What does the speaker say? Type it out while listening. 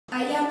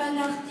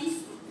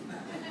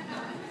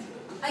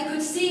I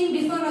could sing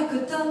before I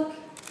could talk.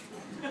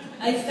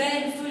 I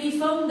fell fully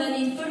formed and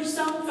in full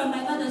song from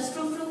my mother's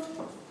frou-frou.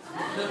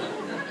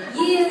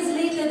 Years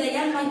later, they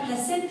had my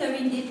placenta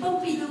in the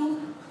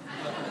Pompidou.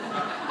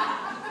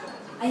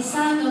 I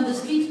sang on the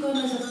street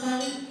corners of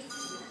Paris,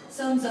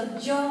 songs of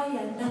joy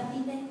and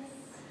happiness,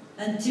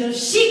 until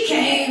she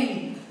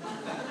came.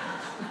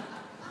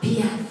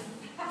 Piaf.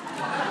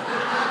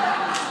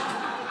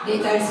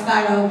 Little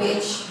sparrow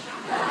bitch.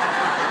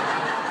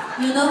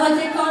 You know what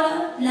they call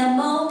her? La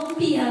Mom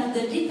Piaf,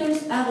 the little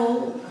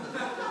sparrow.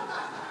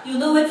 You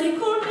know what they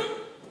call me?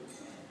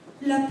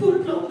 La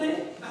Poule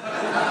Plombée.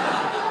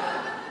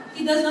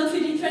 It does not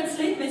really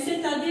translate, mais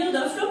c'est-à-dire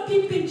the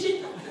floppy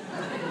pigeon.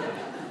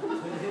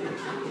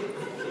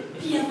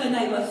 Piaf and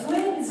I were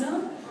friends,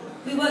 huh?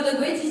 We were the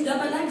greatest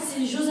double acts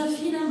in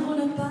Joséphine and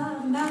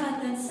Bonaparte,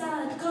 Marat and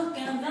Sade, Coq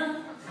and Vin.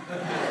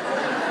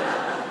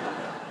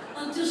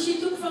 Until she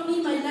took from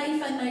me my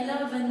life and my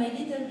love and my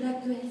little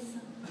black dress.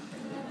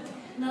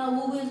 Now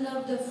who will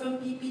love the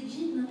frumpy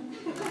pigeon?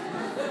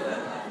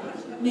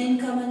 Men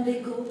come and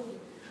they go.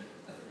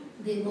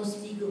 They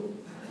mostly go.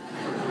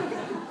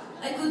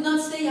 I could not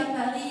stay at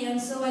Paris,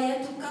 and so I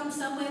had to come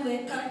somewhere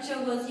where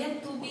culture was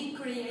yet to be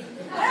created.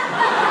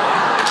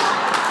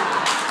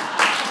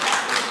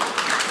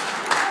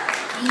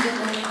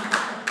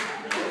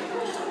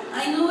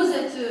 I know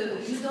that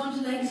you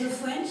don't like the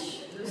French.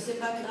 C'est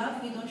pas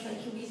grave, we don't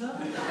like you either.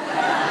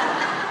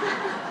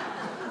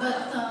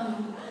 But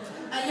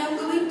I am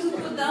going to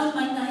put down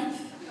my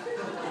knife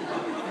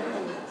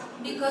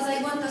because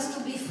I want us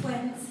to be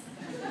friends.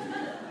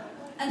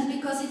 And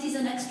because it is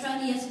an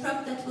extraneous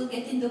prop that will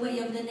get in the way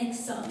of the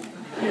next song.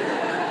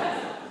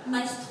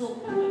 Maestro.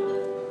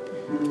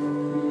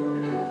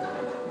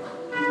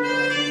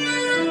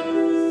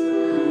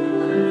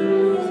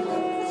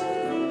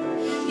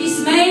 This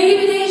may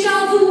be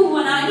déjà vu,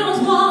 and I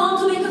don't want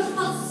to make a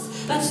fuss,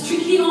 but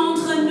strictly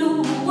entre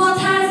nous, what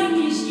has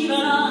English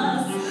given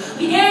us?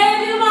 We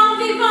gave you bon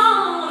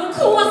vivant, a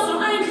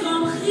croissant, un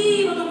grand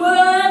prix, but the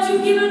words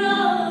you've given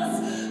us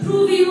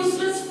prove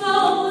useless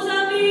foes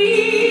à me.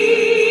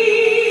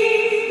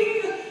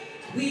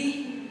 We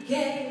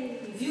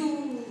gave your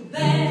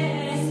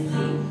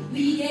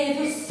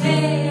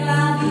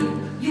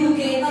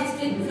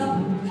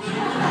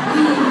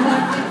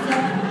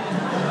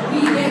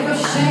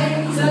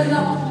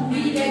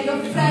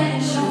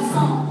French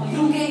chanson,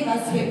 you gave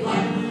us hip-hop.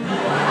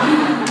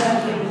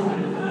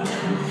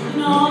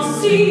 Non,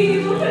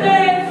 s'il vous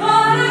plaît,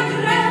 for la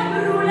crème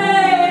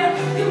brûlée,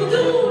 you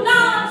do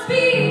not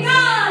speak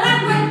our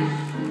language.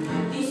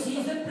 This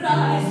is the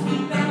price we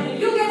pay.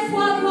 You get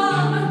foie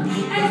gras,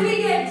 and we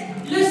get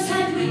le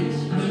sandwich.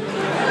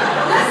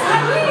 Le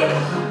sandwich!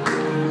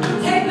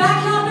 Take back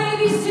your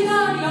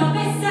babysitter, your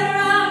mess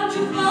around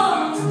your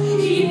box.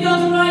 Keep your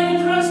driving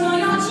trucks, no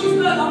your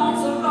cheeseburger on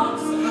the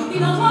rocks. We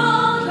don't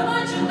want the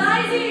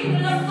merchandising,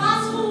 the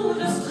fast food,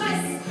 the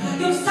stress.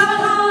 You've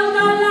sabotaged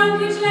our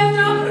language, left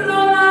our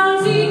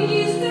pronouns in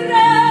distress.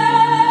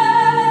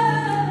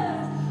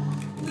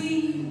 We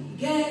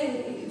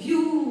gave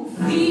you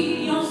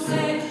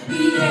fiancé, we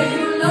gave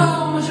you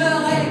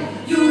lingerie,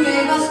 you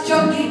gave us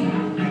jogging.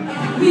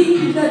 We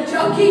the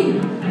jogging,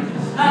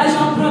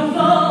 agent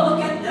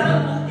provocateur.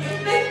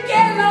 Mais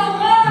quelle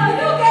horreur,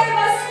 you gave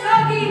us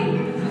snogging.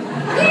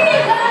 We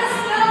the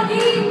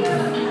snogging.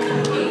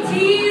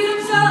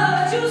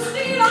 You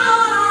steal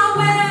all our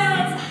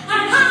words,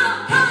 and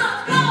how can't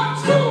come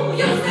true,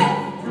 you say.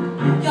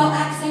 Your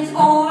accent's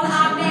all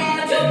out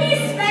there, to be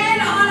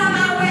spent all of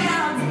our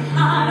words.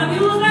 I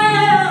abuse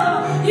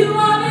them, you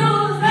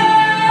abuse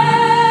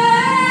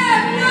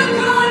them. Look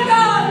on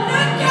God,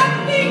 look at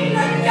me,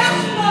 look at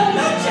me,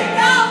 look check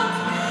out.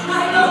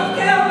 I don't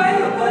care where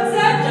you put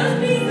them, just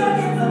please don't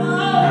get them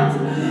out.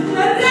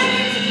 The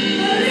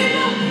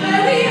rhythm, the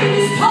real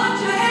is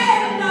torture,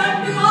 and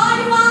not before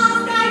you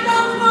ask, I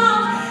don't want.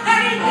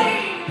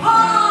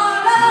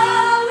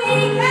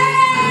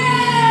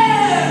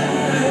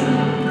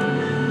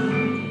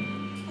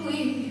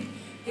 We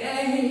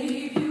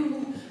gave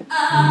you